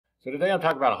So today I'm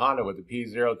talking about a Honda with the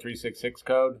P0366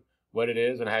 code, what it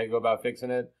is and how you go about fixing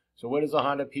it. So what is a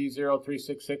Honda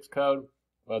P0366 code?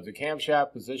 Well, it's a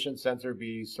camshaft position sensor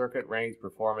B circuit range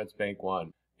performance bank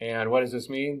 1. And what does this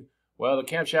mean? Well, the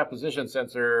camshaft position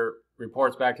sensor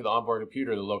reports back to the onboard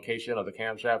computer the location of the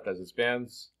camshaft as it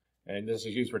spins, and this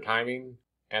is used for timing.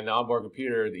 And the onboard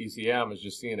computer, the ECM, is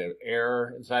just seeing an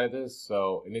error inside of this,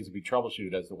 so it needs to be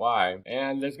troubleshooted as to why.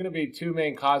 And there's going to be two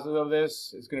main causes of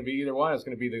this. It's going to be either one, it's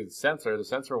going to be the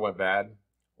sensor went bad,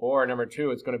 or number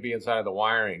two, it's going to be inside of the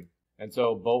wiring. And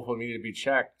so both will need to be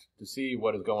checked to see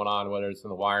what is going on, whether it's in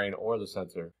the wiring or the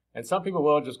sensor. And some people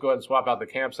will just go ahead and swap out the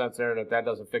cam sensor, and if that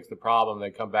doesn't fix the problem, they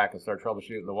come back and start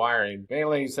troubleshooting the wiring.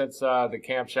 Mainly, since the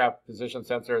camshaft position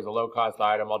sensor is a low-cost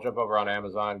item, I'll jump over on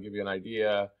Amazon and give you an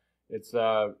idea. It's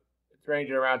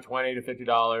ranging around $20 to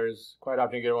 $50. Quite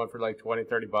often you get one for like 20,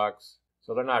 30 bucks.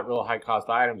 So they're not real high-cost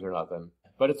items or nothing.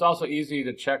 But it's also easy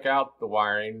to check out the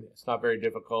wiring. It's not very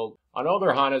difficult. On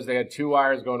older Hondas, they had 2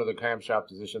 wires going to the camshaft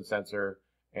position sensor.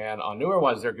 And on newer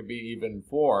ones, there could be even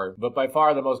 4. But by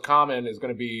far, the most common is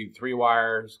going to be 3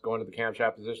 wires going to the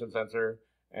camshaft position sensor.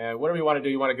 And whatever you want to do,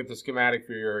 you want to get the schematic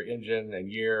for your engine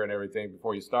and gear and everything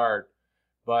before you start.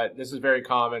 But this is very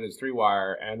common, is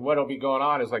 3-wire. And what will be going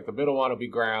on is like the middle one will be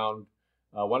ground.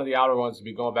 One of the outer ones will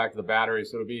be going back to the battery,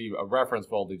 so it'll be a reference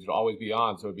voltage. It'll always be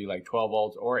on, so it'll be like 12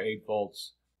 volts or 8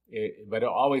 volts. But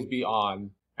it'll always be on.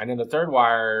 And then the 3rd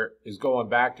wire is going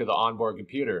back to the onboard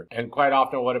computer. And quite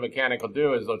often what a mechanic will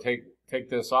do is they'll take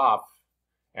this off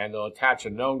and they'll attach a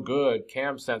known good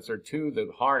cam sensor to the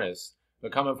harness.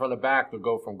 But coming from the back, they'll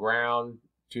go from ground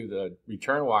to the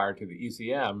return wire to the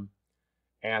ECM.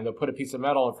 And they'll put a piece of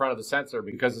metal in front of the sensor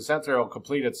because the sensor will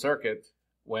complete its circuit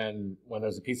when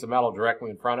there's a piece of metal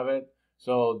directly in front of it.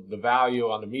 So the value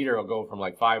on the meter will go from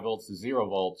like 5 volts to 0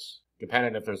 volts,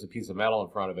 depending if there's a piece of metal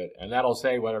in front of it. And that'll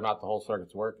say whether or not the whole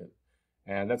circuit's working.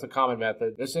 And that's a common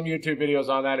method. There's some YouTube videos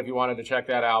on that if you wanted to check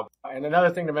that out. And another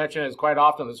thing to mention is quite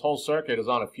often this whole circuit is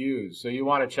on a fuse. So you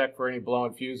want to check for any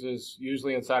blown fuses.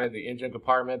 Usually inside of the engine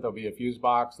compartment, there'll be a fuse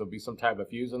box. There'll be some type of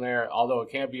fuse in there, although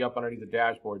it can be up underneath the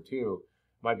dashboard too.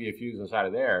 Might be a fuse inside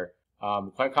of there.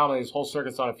 Quite commonly, this whole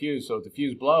circuit's on a fuse, so if the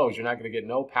fuse blows, you're not going to get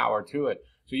no power to it.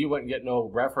 So you wouldn't get no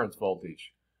reference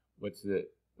voltage.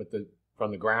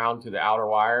 From the ground to the outer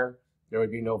wire, there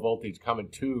would be no voltage coming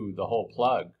to the whole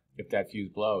plug if that fuse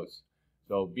blows.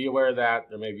 So be aware of that.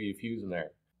 There may be a fuse in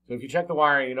there. So if you check the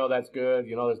wiring, you know that's good.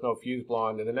 You know there's no fuse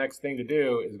blowing. Then the next thing to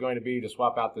do is going to be to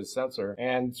swap out this sensor.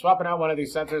 And swapping out one of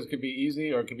these sensors could be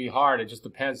easy or it could be hard. It just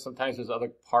depends. Sometimes there's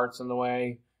other parts in the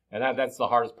way. And that's the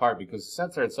hardest part because the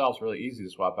sensor itself is really easy to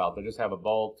swap out. They'll just have a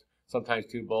bolt, sometimes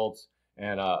 2 bolts,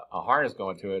 and a harness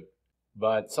going to it.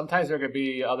 But sometimes there could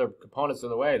be other components in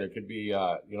the way. There could be,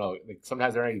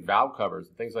 sometimes there are any valve covers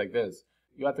and things like this.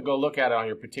 You have to go look at it on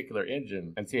your particular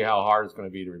engine and see how hard it's going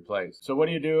to be to replace. So what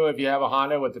do you do if you have a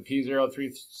Honda with the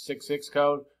P0366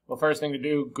 code? Well, first thing to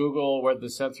do, Google where the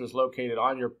sensor is located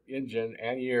on your engine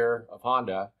and year of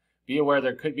Honda. Be aware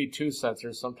there could be 2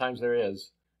 sensors. Sometimes there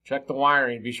is. Check the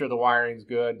wiring. Be sure the wiring's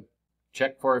good.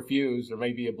 Check for a fuse. There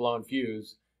may be a blown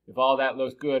fuse. If all that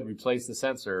looks good, replace the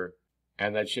sensor,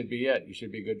 and that should be it. You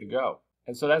should be good to go.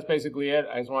 And so that's basically it.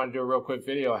 I just wanted to do a real quick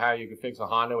video how you can fix a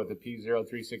Honda with the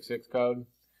P0366 code.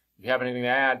 If you have anything to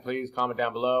add, please comment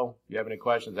down below. If you have any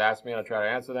questions, ask me and I'll try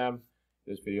to answer them.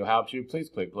 If this video helps you,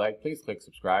 please click like, please click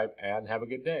subscribe, and have a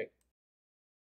good day.